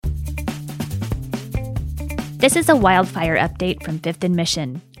This is a wildfire update from 5th and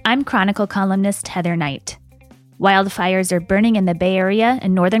Mission. I'm Chronicle columnist Heather Knight. Wildfires are burning in the Bay Area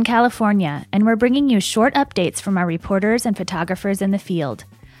and Northern California, and we're bringing you short updates from our reporters and photographers in the field.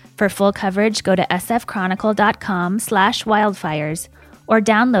 For full coverage, go to sfchronicle.com/wildfires or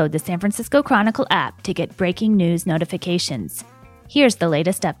download the San Francisco Chronicle app to get breaking news notifications. Here's the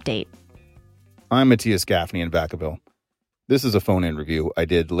latest update. I'm Matthias Gaffney in Vacaville. This is a phone-in review I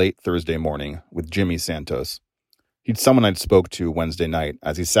did late Thursday morning with Jimmy Santos. He's someone I'd spoke to Wednesday night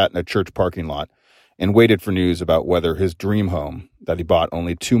as he sat in a church parking lot and waited for news about whether his dream home that he bought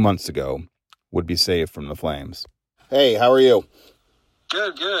only 2 months ago would be saved from the flames. Hey, how are you?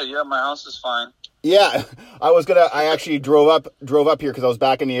 Good. Yeah, my house is fine. Yeah, I actually drove up here because I was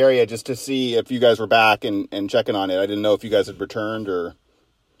back in the area just to see if you guys were back and checking on it. I didn't know if you guys had returned or...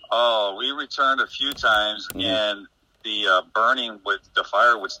 Oh, we returned a few times, and the the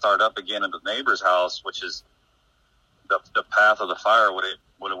fire would start up again in the neighbor's house, which is the path of the fire would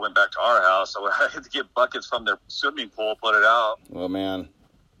have went back to our house. So I had to get buckets from their swimming pool, put it out. Oh, man.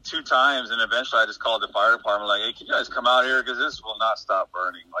 2 times, and eventually I just called the fire department, like, hey, can you guys come out here? Because this will not stop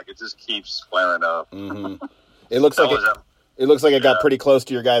burning. Like, it just keeps flaring up. Mm-hmm. It looks like it got pretty close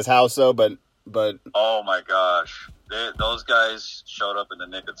to your guys' house, though, but... Oh, my gosh. Those guys showed up in the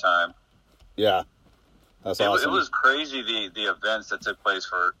nick of time. Yeah. That's awesome. It was crazy, the events that took place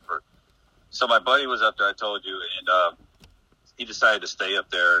for... So my buddy was up there, I told you, and he decided to stay up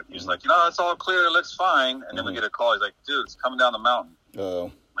there. He was like, it's all clear, it looks fine. And then we get a call. He's like, dude, it's coming down the mountain. Oh.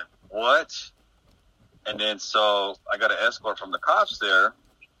 I'm like, what? And then so I got an escort from the cops there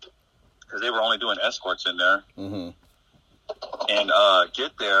because they were only doing escorts in there. Mm-hmm. And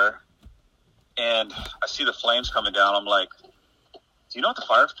get there, and I see the flames coming down. I'm like, do you know what the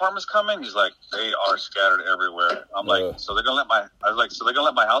fire department's coming? He's like, they are scattered everywhere. I'm like, so they're gonna let my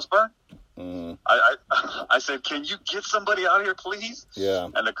house burn? Mm. I said, can you get somebody out here, please? Yeah.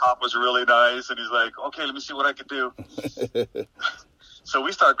 And the cop was really nice, and he's like, okay, let me see what I can do. So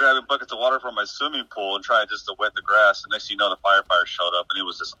we started grabbing buckets of water from my swimming pool and trying just to wet the grass. And next thing you know, the firefighters showed up, and it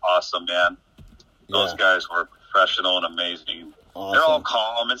was just awesome, man. Those guys were professional and amazing. Awesome. They're all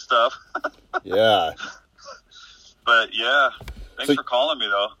calm and stuff. Yeah. But, yeah. Thanks for calling me,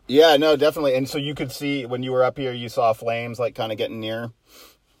 though. Yeah, no, definitely. And so you could see, when you were up here, you saw flames, like, kind of getting near?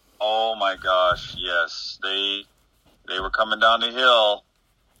 Oh, my gosh, yes. They were coming down the hill.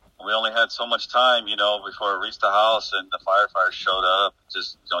 We only had so much time, before it reached the house, and the firefighters showed up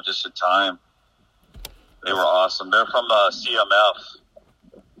just in time. They were awesome. They're from CMF.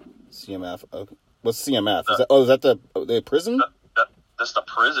 CMF. Okay. What's CMF? Is that the prison? That's the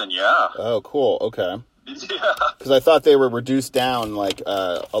prison, yeah. Oh, cool. Okay. Yeah. Because I thought they were reduced down. Like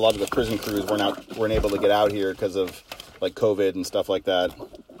a lot of the prison crews weren't able to get out here because of like COVID and stuff like that.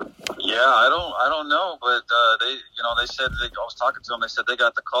 Yeah, I don't know, but they said I was talking to them. They said they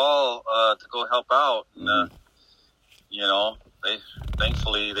got the call to go help out, and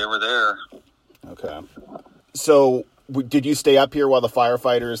thankfully they were there. Okay. So, did you stay up here while the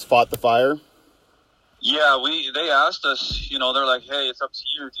firefighters fought the fire? Yeah, they asked us. They're like, "Hey, it's up to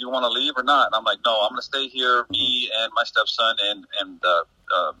you. Do you want to leave or not?" And I'm like, "No, I'm going to stay here. Me and my stepson and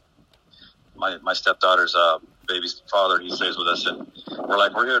my stepdaughter's baby's father, he stays with us, and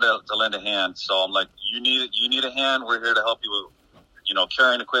we're here to lend a hand." So I'm like, you need a hand, we're here to help you with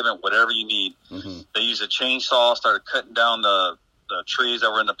carrying equipment, whatever you need. Mm-hmm. They used a chainsaw, started cutting down the trees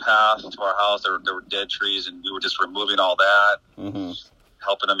that were in the path to our house. There were dead trees, and we were just removing all that,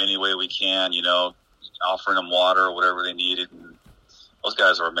 helping them any way we can, offering them water or whatever they needed. And those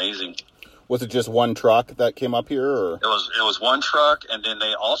guys are amazing. Was it just one truck that came up here, or? It was one truck, and then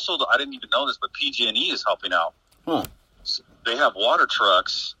they also, I didn't even know this, but PG&E is helping out. Huh. So they have water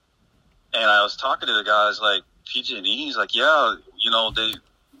trucks, and I was talking to the guys like PG&E. He's like, yeah,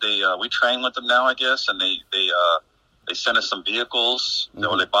 we train with them now, I guess, and they sent us some vehicles. They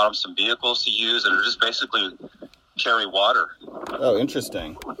bought them some vehicles to use, and they're just basically carry water. Oh,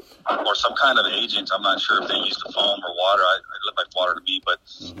 interesting. Or some kind of agent. I'm not sure if they use the foam or water. It looked like water to me, but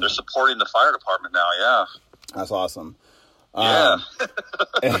they're supporting the fire department now. Yeah, that's awesome. Yeah.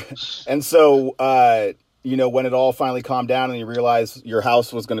 And so, when it all finally calmed down and you realized your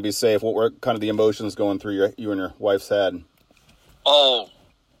house was going to be safe, what were kind of the emotions going through you and your wife's head? Oh,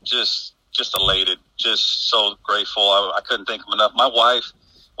 just elated. Just so grateful. I couldn't thank them enough. My wife,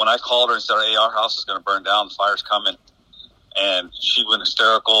 when I called her and said, hey, our house is going to burn down, the fire's coming, and she went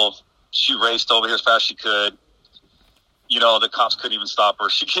hysterical. She raced over here as fast as she could. The cops couldn't even stop her.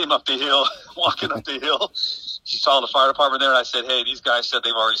 She came up the hill, walking up the hill. She saw the fire department there, and I said, hey, these guys said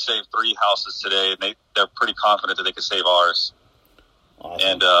they've already saved 3 houses today, and they're pretty confident that they could save ours. Awesome.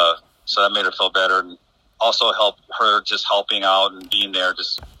 And so that made her feel better. And also helped her, just helping out and being there,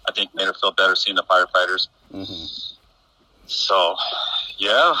 just, I think, made her feel better seeing the firefighters. Mm-hmm. So,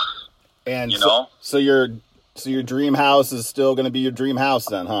 yeah. And so your dream house is still going to be your dream house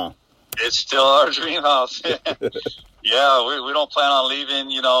then, huh? It's still our dream house. Yeah, we don't plan on leaving,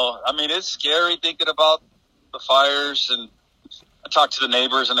 I mean, it's scary thinking about the fires, and I talked to the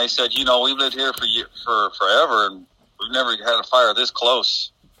neighbors and they said, we've lived here for forever and we've never had a fire this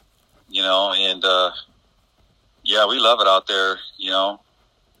close, and yeah, we love it out there,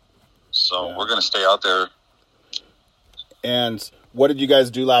 so we're going to stay out there. And what did you guys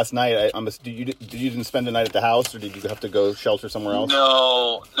do last night? You didn't spend the night at the house, or did you have to go shelter somewhere else?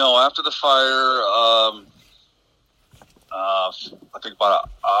 No. After the fire, I think about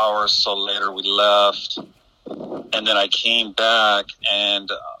an hour or so later we left, and then I came back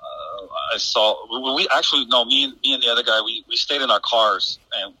and I saw. Me and the other guy, we stayed in our cars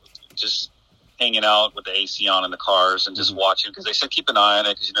and just hanging out with the AC on in the cars and just watching, because they said keep an eye on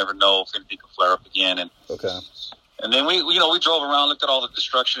it because you never know if anything could flare up again. And okay. And then we drove around, looked at all the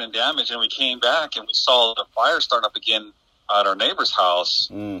destruction and damage, and we came back and we saw the fire starting up again at our neighbor's house,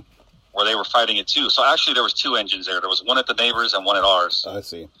 where they were fighting it too. So actually, there was 2 engines there. There was one at the neighbor's and one at ours. I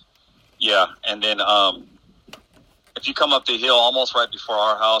see. Yeah, and then if you come up the hill, almost right before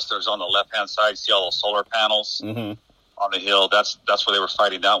our house, there's on the left-hand side, see all those solar panels on the hill. That's where they were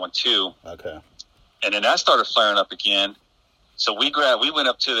fighting that one too. Okay. And then that started flaring up again. So we went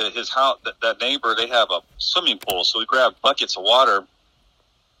up to his house, that neighbor, they have a swimming pool. So we grabbed buckets of water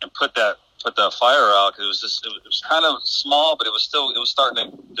and put the fire out, because it was kind of small, but it was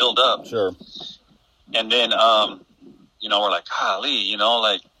starting to build up. Sure. And then, we're like, golly,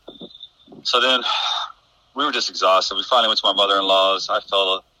 so then we were just exhausted. We finally went to my mother-in-law's.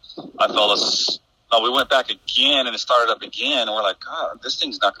 We went back again and it started up again. And we're like, God, this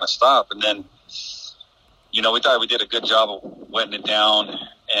thing's not going to stop. And then, we thought we did a good job of wetting it down.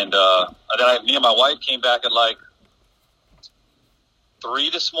 And then me and my wife came back at like 3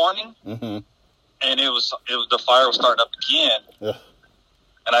 this morning. Mm-hmm. And the fire was starting up again. Yeah.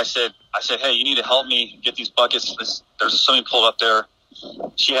 And I said, hey, you need to help me get these buckets. There's a swimming pool up there.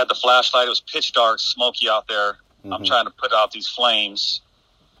 She had the flashlight. It was pitch dark, smoky out there. Mm-hmm. I'm trying to put out these flames.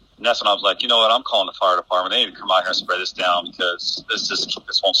 And that's when I was like, you know what? I'm calling the fire department. They need to come out here and spray this down, because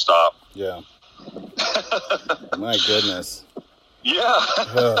this won't stop. Yeah. My goodness. Yeah.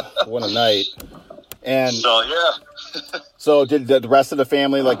 What a night. And so, yeah. So did the rest of the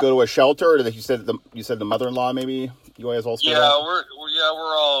family go to a shelter, or you said the mother-in-law maybe you guys all stayed out? We're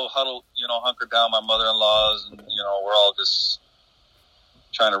all huddled, hunkered down. My mother-in-law's, and we're all just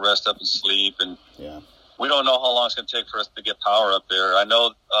trying to rest up and sleep. And we don't know how long it's going to take for us to get power up there. I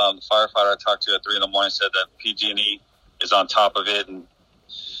know the firefighter I talked to at 3 a.m. said that PG&E is on top of it, and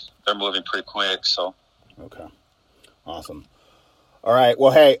they're moving pretty quick. So okay, awesome. All right.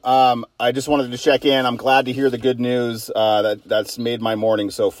 Well, hey, I just wanted to check in. I'm glad to hear the good news. That's made my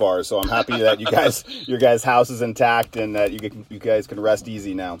morning so far. So I'm happy that your guys' house is intact, and that you guys can rest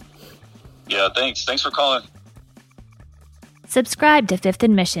easy now. Yeah. Thanks for calling. Subscribe to Fifth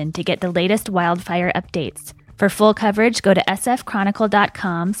and Mission to get the latest wildfire updates. For full coverage, go to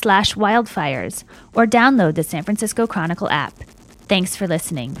sfchronicle.com/wildfires or download the San Francisco Chronicle app. Thanks for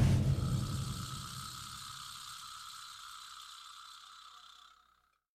listening.